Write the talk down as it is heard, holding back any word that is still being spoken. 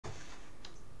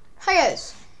Hi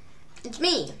guys, it's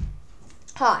me.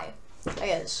 Hi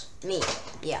guys, me.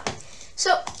 Yeah.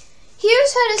 So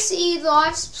here's how to see the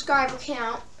live subscriber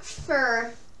count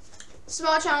for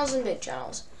small channels and big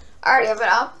channels. I already have it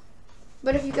up,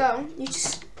 but if you go, you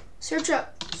just search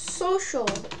up Social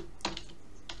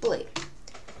Blade.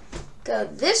 Go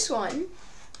this one,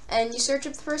 and you search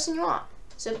up the person you want.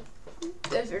 So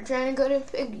if you're trying to go to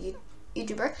a big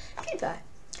YouTuber, PewDiePie,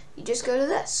 you just go to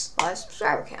this live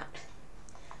subscriber count.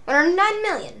 109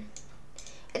 million.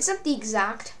 It's not the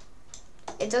exact.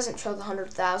 It doesn't show the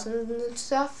 100,000 and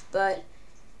stuff, but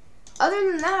other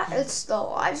than that, it's the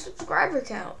live subscriber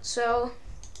count. So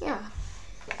yeah,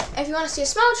 if you want to see a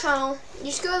small channel, you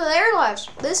just go to their lives.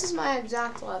 This is my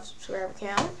exact live subscriber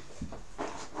count,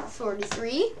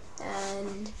 43,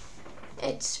 and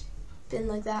it's been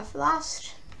like that for the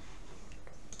last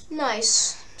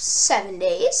nice 7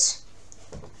 days.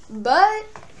 But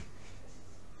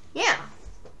yeah,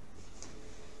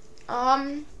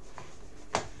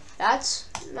 that's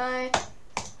my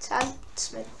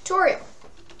tutorial.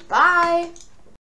 Bye.